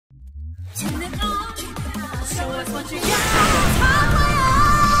show us what you got.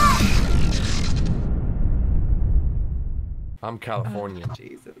 I'm Californian.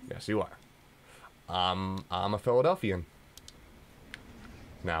 Jesus. Yes, you are. I'm a Philadelphian.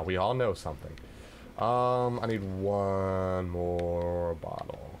 Now we all know something. I need one more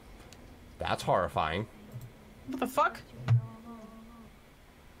bottle. That's horrifying. What the fuck?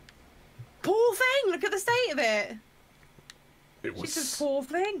 Poor thing! Look at the state of it! It was... She's a poor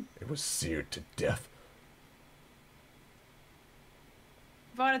thing. It was seared to death.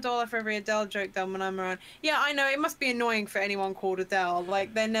 Provide $1 for every Adele joke done when I'm around. Yeah, I know, it must be annoying for anyone called Adele.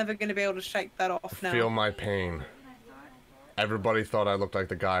 Like, they're never gonna be able to shake that off now. Feel my pain. Everybody thought I looked like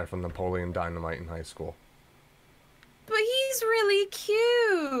the guy from Napoleon Dynamite in high school. But he's really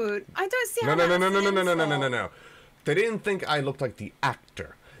cute! I don't see how No. They didn't think I looked like the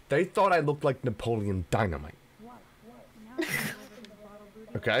actor. They thought I looked like Napoleon Dynamite.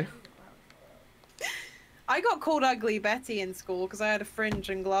 Okay? I got called Ugly Betty in school because I had a fringe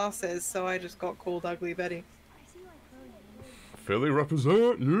and glasses, so I just got called Ugly Betty. Philly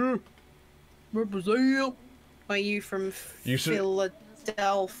represent, yeah. Represent. Are you from Philadelphia?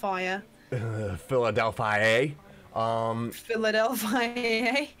 Philadelphia.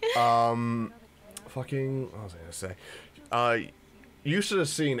 Philadelphia. Fucking, what was I gonna say? You should have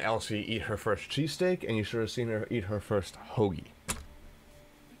seen Elsie eat her first cheesesteak, and you should have seen her eat her first hoagie.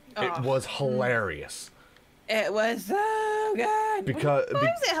 Oh. It was hilarious. It was so good. Because why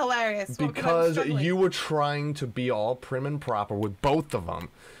was it hilarious? Because you were trying to be all prim and proper with both of them.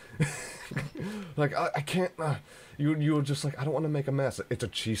 Like I can't. You were just like, I don't want to make a mess. It's a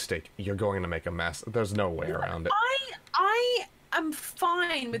cheesesteak. You're going to make a mess. There's no way around it. I am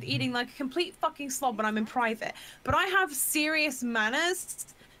fine with eating like a complete fucking slob when I'm in private, but I have serious manners,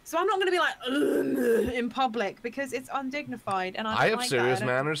 so I'm not going to be like ugh, in public because it's undignified. And I have like serious that.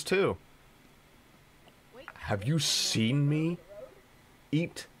 manners too. Have you seen me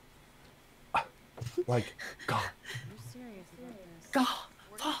eat? Like, God. God.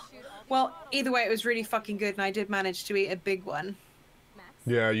 Oh. Well, either way, it was really fucking good, and I did manage to eat a big one.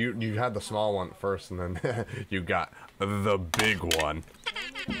 Yeah, you had the small one first, and then you got the big one.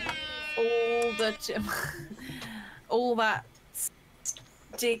 All that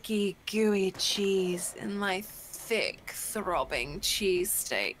sticky, gooey cheese in my thick, throbbing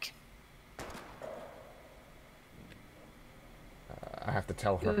cheesesteak. I have to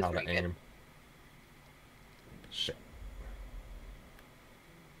tell her how to aim. Shit.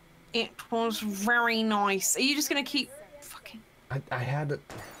 It was very nice. Are you just gonna keep fucking... I had to...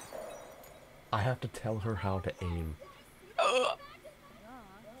 I have to tell her how to aim.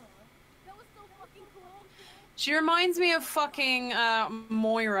 She reminds me of fucking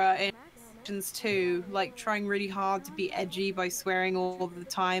Moira in Oceans 2, like trying really hard to be edgy by swearing all the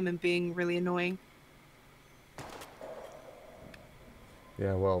time and being really annoying.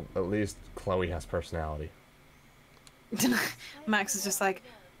 Yeah, well, at least Chloe has personality. Max is just like,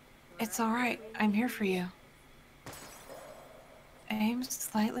 it's alright, I'm here for you. Aim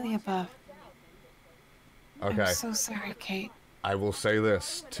slightly above. Okay. I'm so sorry, Kate. I will say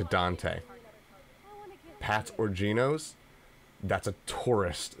this to Dante. Pat's or Gino's? That's a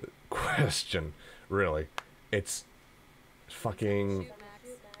tourist question, really. It's fucking...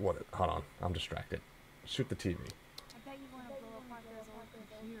 What? Hold on, I'm distracted. Shoot the TV.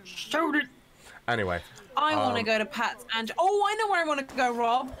 Shoot it! Anyway. I want to go to Pat's and... Oh, I know where I want to go,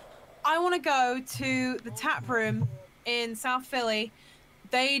 Rob. I want to go to the tap room in South Philly.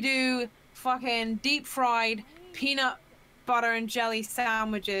 They do fucking deep fried peanut butter and jelly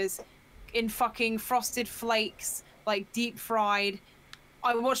sandwiches in fucking frosted flakes, like deep fried.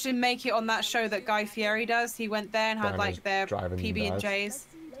 I watched him make it on that show that Guy Fieri does. He went there and had like their PB&Js.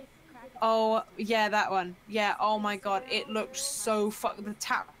 Oh, yeah, that one. Yeah, oh my god, it looked so the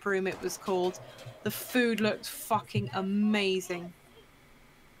tap room it was called. The food looked fucking amazing.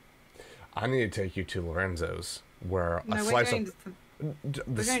 I need to take you to Lorenzo's, where no, a slice of... We're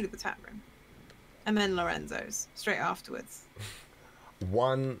going to the tap room. And then Lorenzo's, straight afterwards.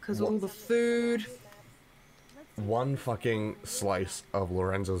 Because all the food... One fucking slice of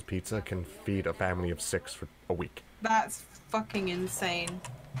Lorenzo's pizza can feed a family of 6 for a week. That's fucking insane.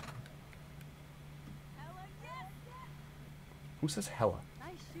 Who says hella?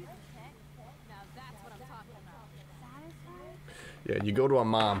 Yeah, you go to a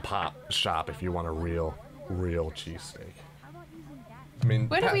mom and pop shop if you want a real cheesesteak. I mean,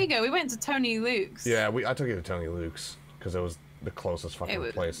 where did we go? We went to Tony Luke's. Yeah, I took you to Tony Luke's because it was the closest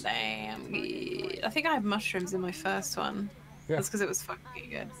fucking place. Damn good. I think I had mushrooms in my first one. Yeah. That's because it was fucking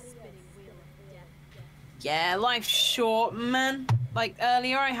good. Yeah, life's short, man. Like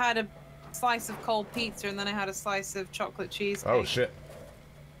earlier, I had a slice of cold pizza and then I had a slice of chocolate cheesecake. Oh shit.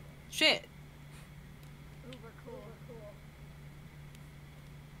 Shit. Uber cool.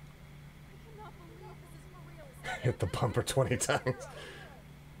 I cannot believe this is for real. Hit the bumper 20 times. Now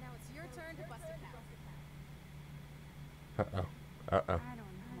it's your turn to bust a cap. Uh-oh. Uh-oh. I don't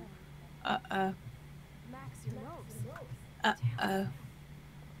know. Uh-oh. Max your nose. Uh-oh.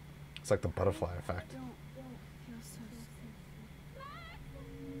 It's like the butterfly effect. Don't feel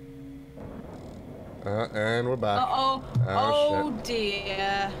so And we're back. Uh-oh. Oh, Oh,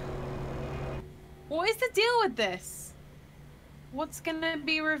 dear. What is the deal with this? What's gonna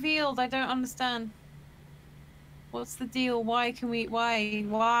be revealed? I don't understand. What's the deal? Why can we...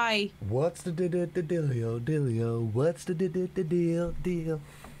 Why? What's the dealio? What's the deal?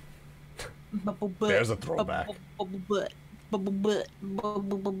 There's a throwback.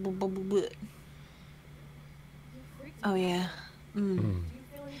 Oh, yeah. Mm.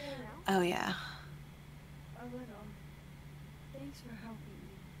 Oh, yeah. a little. Thanks for helping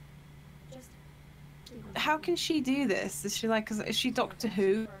me. Just How can she do this? Is she like... Is she Doctor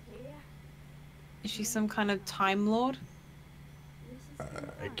Who? Is she some kind of Time Lord?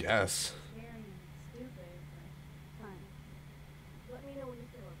 I guess. Very stupid, but fun. Let me know when you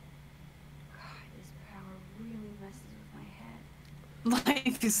feel okay. God, this power really messes with my head.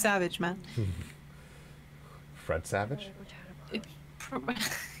 Life is savage, man. Fred Savage? It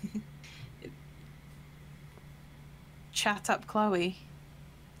Chat up Chloe.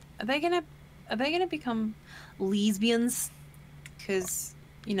 Are they gonna become lesbians? Because,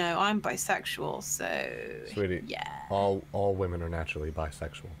 you know, I'm bisexual, so Sweetie, yeah. all women are naturally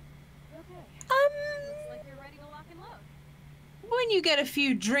bisexual. Okay. Looks like you're ready to lock and load. When you get a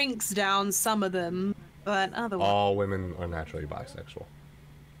few drinks down, some of them, but otherwise. All women are naturally bisexual.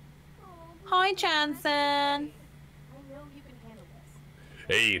 Hi, Jansen. I know you can handle this.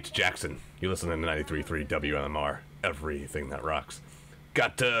 Hey, it's Jackson. You listen to 93.3 WMR. Everything that rocks.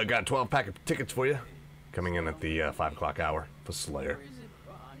 Got a 12-pack of tickets for you. Coming in at the 5 o'clock hour for Slayer.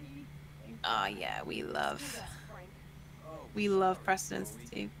 Oh yeah, we love Preston and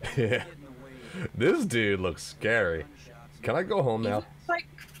Steve. Yeah. This dude looks scary. Can I go home He now? looks like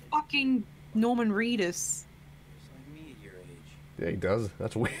fucking Norman Reedus. Like me at your age. Yeah, he does.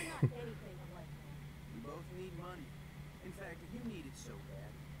 That's weird. Anything like We both need money. In fact, you need it so bad,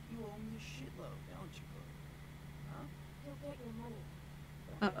 you owe me a shitload, don't you, Chloe? Huh? you'll get your money.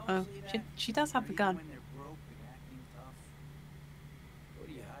 Uh-oh. She does have a gun. When they're broke and acting tough. What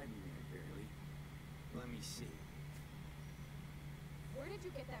are you hiding there, girlie? Let me see. Where did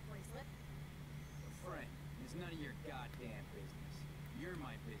you get that bracelet? A friend. It's none of your goddamn business. You're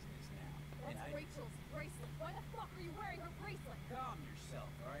my business now. And That's Rachel's bracelet. Why the fuck are you wearing her bracelet? Calm yourself,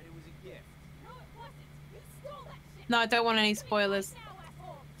 alright? It was a gift. No, it wasn't. You stole that shit. No, I don't want any spoilers. Now,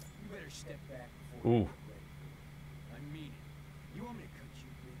 asshole. You better step back before Ooh. you regret it. I mean it. You want me to cut you,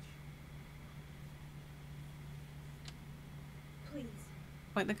 bitch? Please,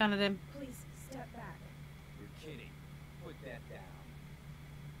 Point the gun at him. please step back. You're kidding. Put that down.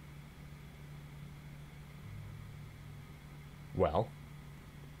 Well,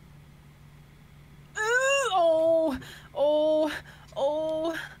 Oh, oh,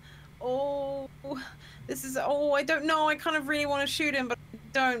 oh, oh. This is, oh, I don't know. I kind of really want to shoot him, but I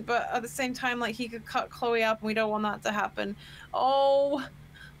don't. But at the same time, like, he could cut Chloe up, and we don't want that to happen. Oh,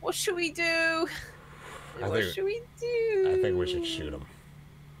 what should we do? What should we do? I think we should shoot him.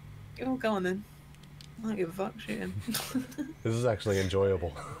 Oh, go on then. I don't give a fuck. Shoot him. This is actually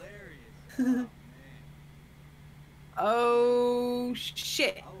enjoyable. Hilarious. Oh, man. Oh,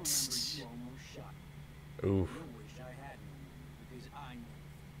 shit. I'll remember you almost shot me. Oof. You'll wish I had known you, because I never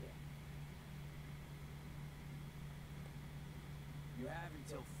forget. You have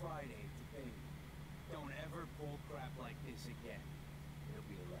until Friday to pay me. Don't ever pull crap like this again. It'll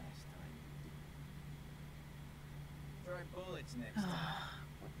be the last time you do. Try bullets next time,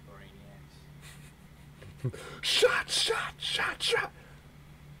 brainiacs. Shot.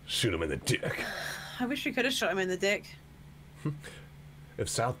 Shoot him in the dick. I wish we could have shot him in the dick. If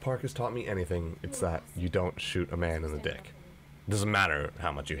South Park has taught me anything, it's that you don't shoot a man in the dick. Doesn't matter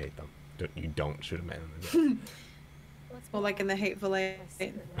how much you hate them. You don't shoot a man in the dick. Or like in the Hateful Eight.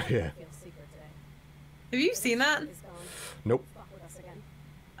 Yeah. Have you seen that? Nope.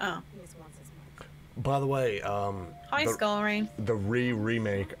 Oh. By the way, Hi, the, Skull Rain. the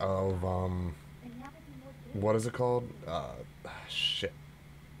remake of what is it called? Shit.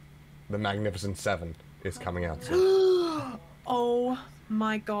 The Magnificent Seven is coming out soon. Oh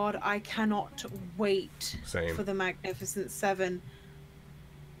my god, I cannot wait Same. for the Magnificent Seven.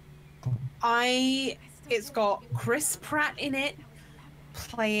 It's got Chris Pratt in it.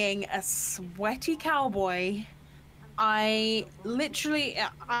 playing a sweaty cowboy. I literally,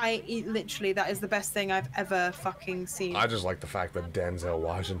 that is the best thing I've ever fucking seen. I just like the fact that Denzel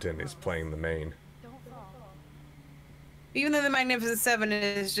Washington is playing the main. Even though The Magnificent Seven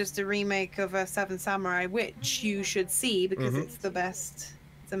is just a remake of Seven Samurai, which you should see because it's the best.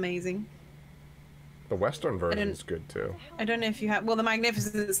 It's amazing. The Western version is good too. I don't know if you have... Well, The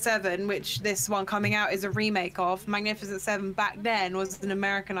Magnificent Seven, which this one coming out is a remake of. Magnificent Seven back then was an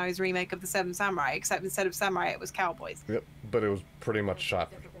Americanized remake of The Seven Samurai, except instead of samurai, it was cowboys. Yep, but it was pretty much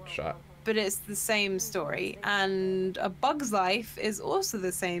shot for shot. But it's the same story. And A Bug's Life is also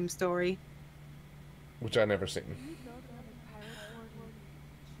the same story. Which I never seen.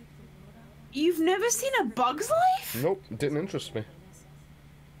 You've never seen A Bug's Life? Nope, didn't interest me.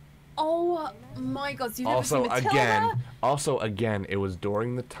 Oh my god, so you've never seen Matilda? Also again, it was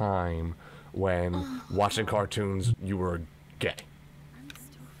during the time when watching cartoons, you were gay.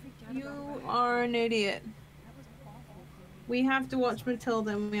 You are an idiot. We have to watch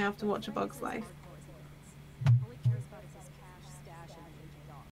Matilda and we have to watch A Bug's Life.